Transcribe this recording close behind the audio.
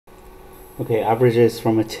Okay, averages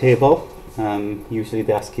from a table. Usually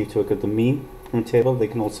they ask you to look at the mean from a table. They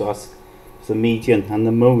can also ask for the median and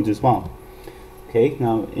the mode as well. Okay,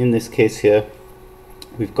 now in this case here,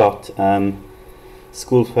 we've got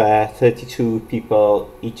school fare, 32 people,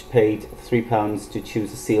 each paid £3 to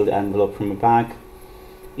choose a sealed envelope from a bag.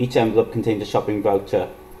 Each envelope contained a shopping voucher.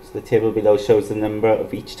 So the table below shows the number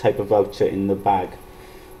of each type of voucher in the bag.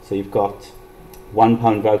 So you've got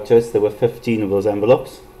 £1 vouchers. There were 15 of those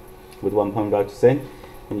envelopes with £1 vouchers in,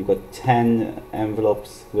 and you've got 10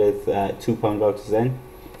 envelopes with £2 vouchers in.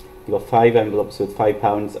 You've got 5 envelopes with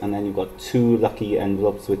 £5, and then you've got 2 lucky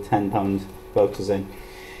envelopes with £10 vouchers in.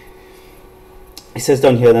 It says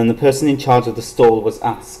down here, then the person in charge of the stall was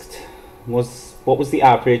asked, what was the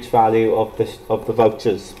average value of the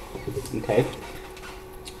vouchers? Okay.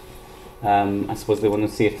 I suppose they want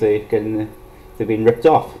to see if they've been ripped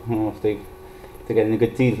off, or if they're getting a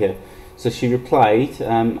good deal here. So she replied,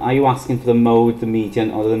 are you asking for the mode, the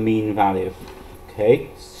median, or the mean value? Okay,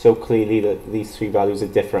 so clearly that these three values are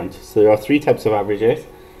different. So there are 3 types of averages: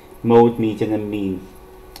 mode, median, and mean.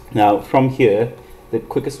 Now from here, the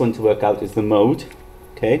quickest one to work out is the mode.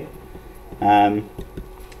 Okay,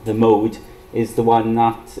 the mode is the one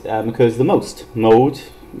that occurs the most. Mode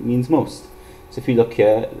means most. So if you look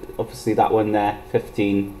here, obviously that one there,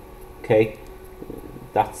 15. Okay,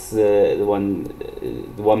 that's the one,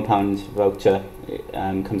 the £1 voucher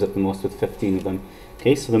comes up the most with 15 of them.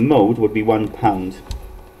 Okay, so the mode would be £1,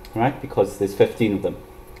 right? Because there's 15 of them.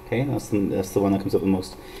 Okay, that's the one that comes up the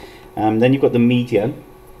most. Then you've got the median.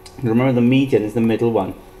 Remember, the median is the middle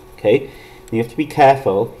one. Okay, and you have to be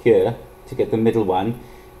careful here to get the middle one.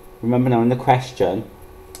 Remember now in the question,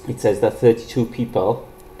 it says that 32 people.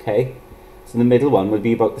 Okay. So the middle one would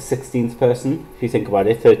be about the 16th person. If you think about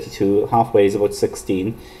it, 32, halfway is about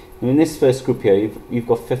 16. And in this first group here, you've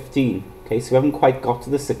got 15. Okay, so we haven't quite got to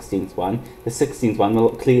the 16th one. The 16th one will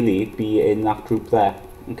clearly be in that group there.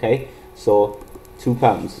 Okay, so £2.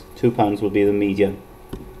 £2 will be the median.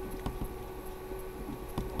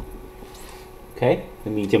 Okay, the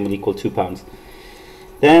median will equal £2.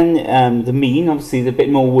 Then the mean, obviously there's a bit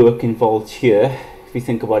more work involved here. If you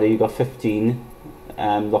think about it, you've got 15.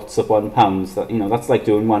 Lots of £1. That, that's like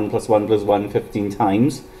doing 1 plus 1 plus 1 15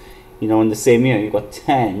 times. In the same year you've got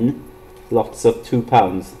 10 lots of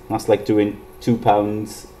 £2. That's like doing £2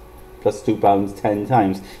 plus £2 10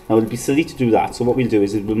 times. Now it would be silly to do that, so what we'll do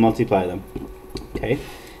is we'll multiply them. Okay,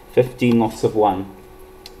 15 lots of 1.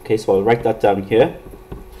 Okay, so I'll write that down here.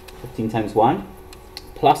 15 times 1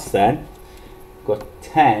 plus then we've got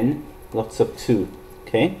 10 lots of 2.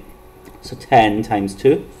 Okay, so 10 times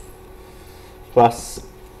 2 plus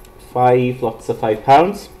 5 lots of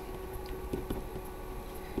 £5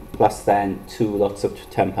 plus then 2 lots of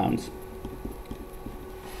 £10.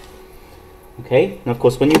 Okay, and of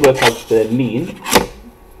course when you work out the mean,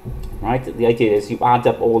 right, the idea is you add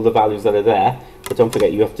up all the values that are there, but don't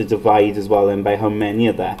forget you have to divide as well then by how many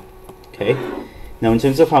are there. Okay, now in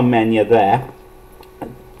terms of how many are there,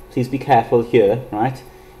 please be careful here, right?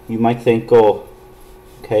 You might think, oh,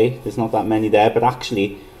 okay, there's not that many there, but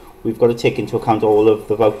actually we've got to take into account all of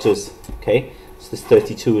the vouchers. Okay, so there's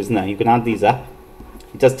 32, isn't there? You can add these up.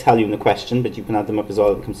 It does tell you in the question, but you can add them up as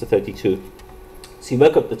well when it comes to 32. So you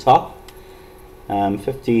work up the top,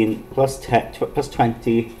 15 plus 10 plus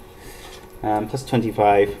 20 plus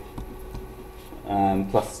 25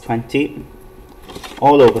 plus 20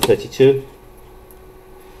 all over 32.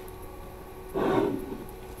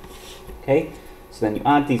 Okay, so then you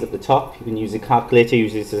add these at the top. You can use a calculator,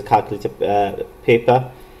 use this as a calculator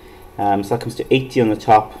paper. So that comes to 80 on the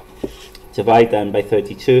top. Divide them by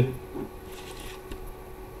 32.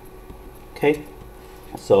 Okay,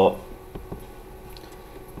 so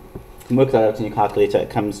you can work that out in your calculator. It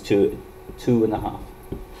comes to 2.5.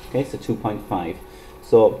 Okay, so 2.5.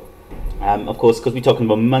 So of course, because we're talking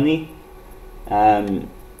about money,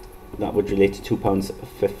 that would relate to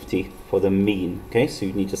 £2.50 for the mean. Okay, so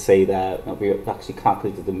you need to say that we actually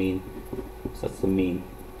calculated the mean. So that's the mean.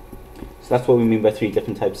 So that's what we mean by 3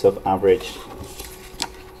 different types of average.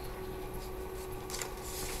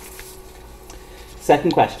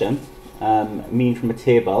 Second question, mean from a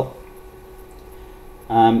table.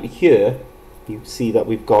 Here you see that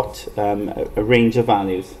we've got a range of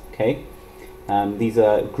values. Okay, these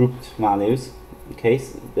are grouped values. Okay,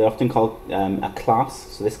 so they're often called a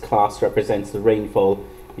class. So this class represents the rainfall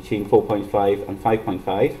between 4.5 and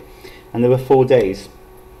 5.5, and there were 4 days.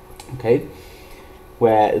 Okay,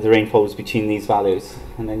 where the rainfall was between these values,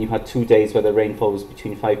 and then you had 2 days where the rainfall was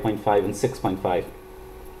between 5.5 and 6.5.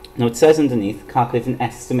 Now it says underneath, calculate an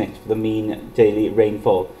estimate for the mean daily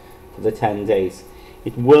rainfall for the 10 days.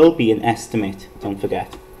 It will be an estimate, don't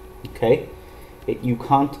forget. Okay, you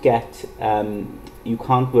can't get you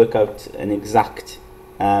can't work out an exact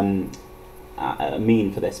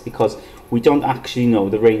mean for this, because we don't actually know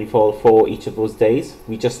the rainfall for each of those days.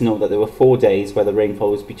 We just know that there were 4 days where the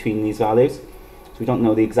rainfall was between these values, so we don't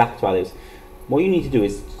know the exact values. What you need to do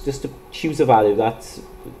is just to choose a value that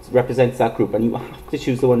represents that group, and you have to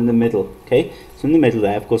choose the one in the middle. Okay, so in the middle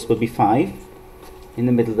there, of course, would be 5. In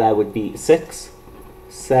the middle there would be 6,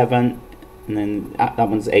 7, and then that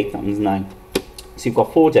one's 8, that one's 9. So you've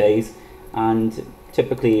got 4 days, and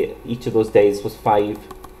typically each of those days was 5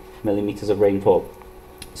 millimeters of rainfall.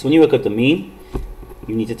 So when you work out the mean,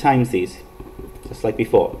 you need to times these, just like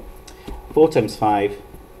before. 4 times 5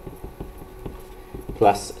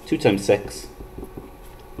 plus 2 times 6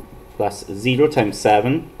 plus 0 times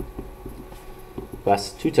 7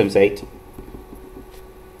 plus 2 times 8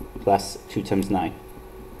 plus 2 times 9.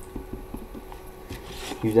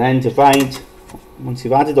 You then divide, once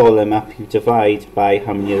you've added all of them up, you divide by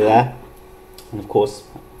how many are there, and of course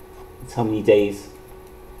it's how many days.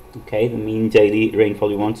 Okay, the mean daily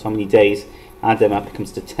rainfall you want, so how many days, add them up, it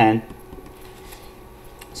comes to 10.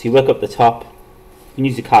 So you work up the top, you can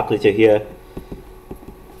use your calculator here,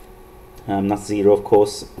 that's 0 of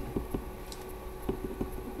course.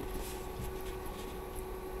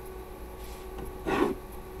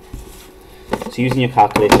 So using your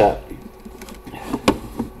calculator,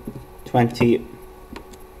 20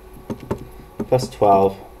 plus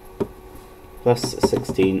 12 plus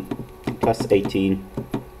 16 plus 18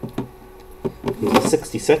 is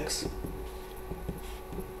 66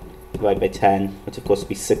 divided by 10, which of course would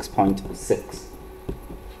be 6.6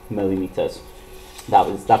 millimeters.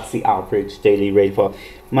 That's the average daily rainfall.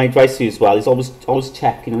 My advice to you as well is always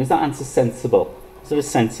check, is that answer sensible? Is it a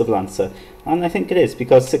sensible answer? And I think it is,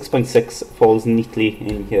 because 6.6 falls neatly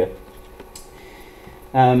in here.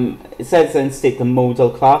 It says then state the modal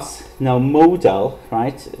class. Now modal,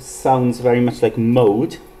 right, sounds very much like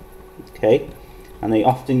mode, okay, and they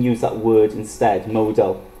often use that word instead,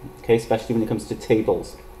 modal, okay, especially when it comes to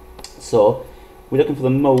tables. So we're looking for the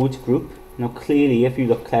mode group. Now clearly, if you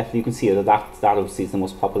look carefully, you can see that obviously is the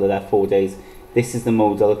most popular there, 4 days. This is the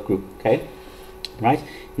modal group, okay, right.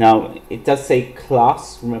 Now it does say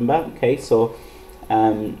class, remember, okay, so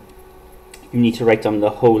you need to write down the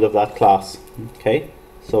whole of that class, okay.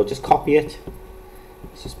 So just copy it.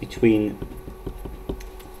 It's just between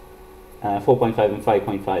 4.5 and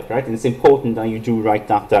 5.5, right? And it's important that you do write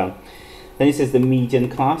that down. Then it says the median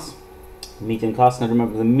class. Median class. Now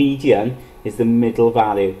remember, the median is the middle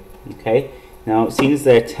value. Okay. Now, seeing as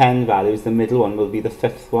there are 10 values, the middle one will be the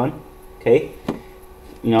 5th one. Okay.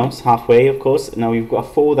 It's halfway, of course. Now we've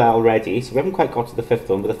got 4 there already, so we haven't quite got to the 5th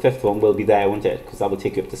one, but the 5th one will be there, won't it? Because that will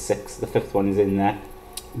take you up to 6. The 5th one is in there,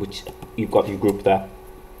 which you've got your group there.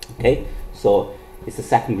 Okay, so it's the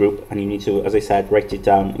second group, and you need to, as I said, write it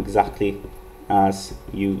down exactly as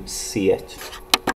you see it.